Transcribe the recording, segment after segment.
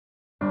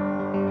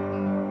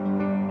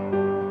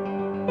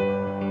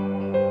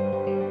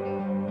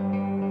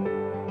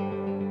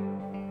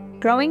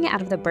Growing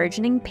out of the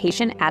burgeoning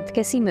patient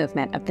advocacy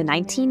movement of the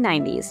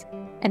 1990s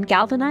and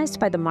galvanized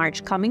by the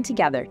march coming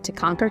together to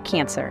conquer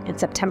cancer in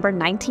September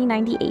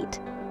 1998,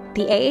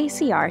 the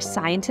AACR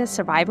Scientist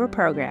Survivor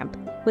Program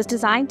was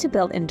designed to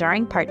build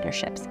enduring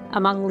partnerships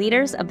among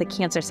leaders of the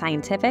cancer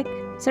scientific,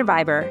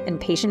 survivor,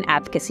 and patient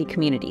advocacy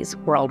communities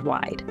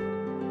worldwide.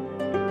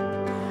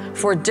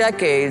 For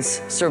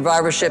decades,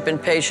 survivorship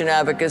and patient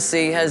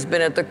advocacy has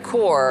been at the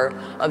core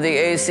of the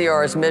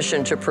AACR's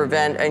mission to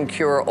prevent and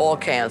cure all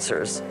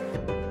cancers.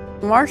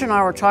 Marge and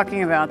I were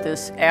talking about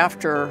this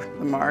after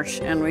the march,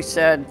 and we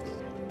said,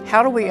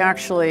 how do we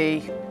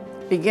actually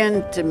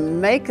begin to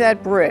make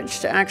that bridge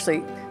to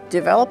actually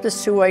develop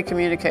this two-way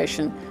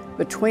communication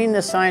between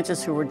the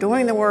scientists who were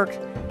doing the work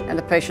and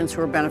the patients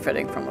who were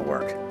benefiting from the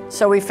work?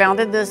 So we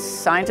founded this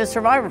Scientist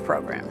Survivor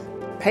Program.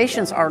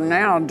 Patients are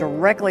now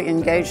directly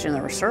engaged in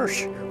the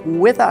research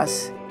with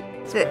us.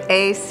 The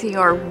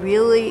AACR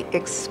really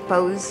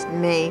exposed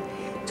me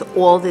to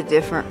all the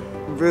different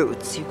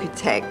routes you could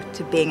take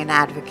to being an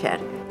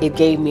advocate. It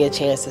gave me a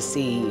chance to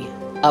see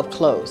up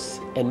close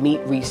and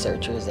meet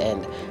researchers,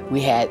 and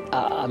we had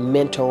a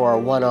mentor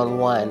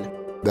one-on-one.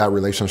 That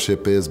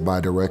relationship is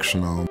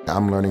bidirectional.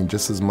 I'm learning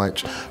just as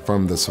much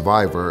from the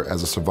survivor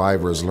as a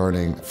survivor is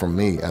learning from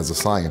me as a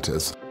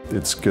scientist.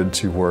 It's good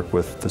to work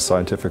with the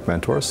scientific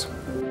mentors.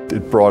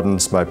 It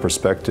broadens my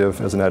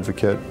perspective as an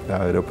advocate.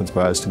 It opens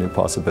my eyes to new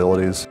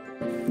possibilities.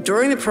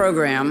 During the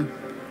program,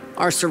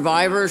 our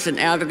survivors and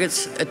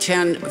advocates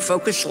attend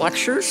focused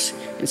lectures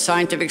and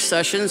scientific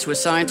sessions with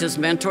scientist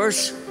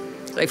mentors.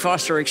 They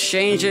foster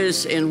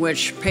exchanges in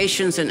which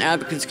patients and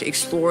advocates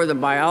explore the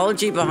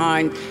biology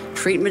behind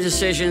treatment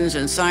decisions,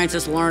 and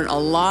scientists learn a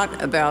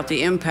lot about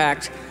the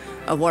impact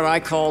of what I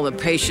call the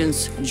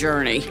patient's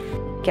journey.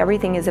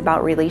 Everything is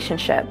about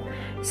relationship.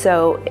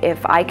 So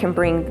if I can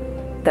bring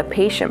the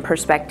patient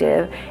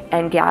perspective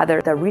and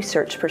gather the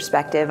research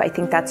perspective, I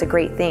think that's a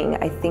great thing.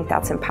 I think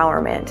that's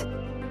empowerment.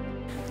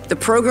 The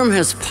program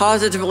has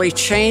positively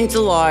changed the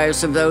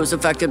lives of those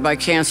affected by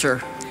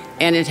cancer,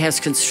 and it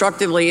has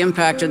constructively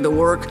impacted the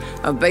work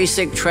of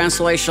basic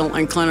translational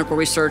and clinical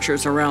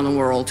researchers around the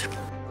world.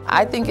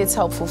 I think it's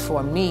helpful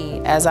for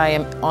me, as I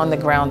am on the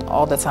ground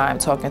all the time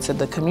talking to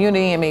the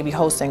community and maybe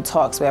hosting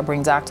talks where I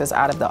bring doctors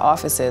out of the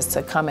offices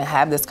to come and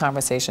have this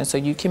conversation so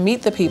you can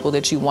meet the people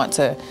that you want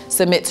to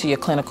submit to your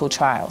clinical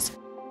trials.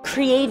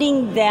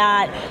 Creating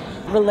that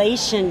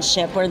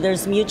relationship where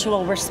there's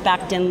mutual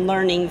respect and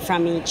learning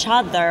from each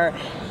other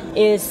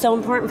is so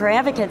important for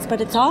advocates, but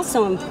it's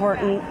also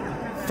important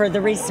for the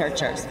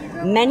researchers.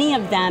 Many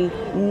of them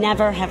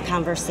never have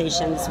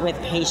conversations with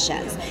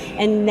patients,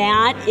 and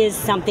that is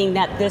something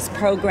that this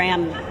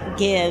program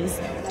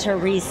gives to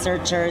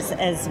researchers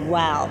as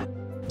well.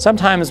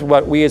 Sometimes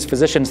what we as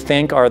physicians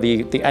think are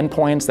the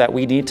endpoints that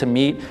we need to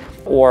meet,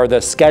 or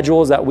the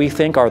schedules that we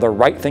think are the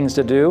right things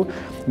to do,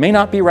 may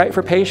not be right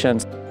for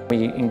patients.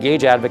 We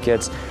engage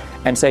advocates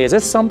and say, is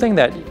this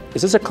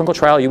a clinical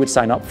trial you would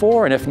sign up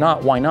for? And if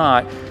not, why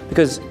not?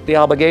 Because the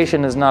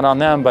obligation is not on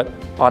them, but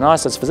on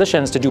us as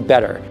physicians to do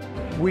better.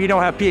 We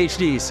don't have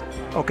PhDs,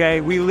 okay?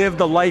 We live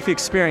the life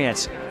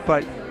experience,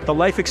 but the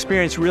life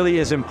experience really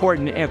is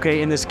important,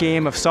 okay, in this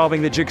game of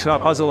solving the jigsaw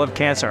puzzle of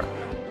cancer.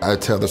 I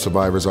tell the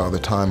survivors all the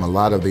time, a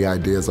lot of the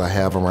ideas I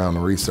have around the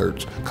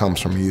research comes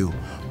from you,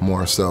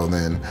 more so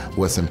than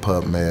what's in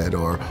PubMed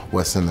or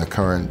what's in the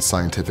current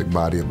scientific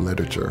body of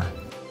literature.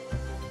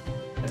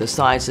 The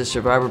Scientist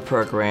Survivor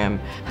Program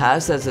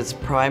has as its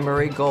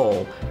primary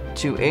goal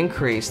to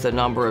increase the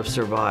number of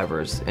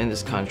survivors in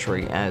this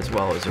country as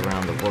well as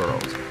around the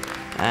world.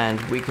 And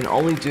we can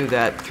only do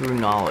that through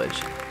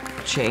knowledge.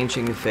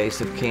 Changing the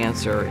face of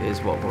cancer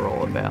is what we're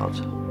all about.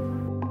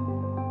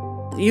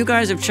 You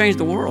guys have changed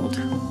the world.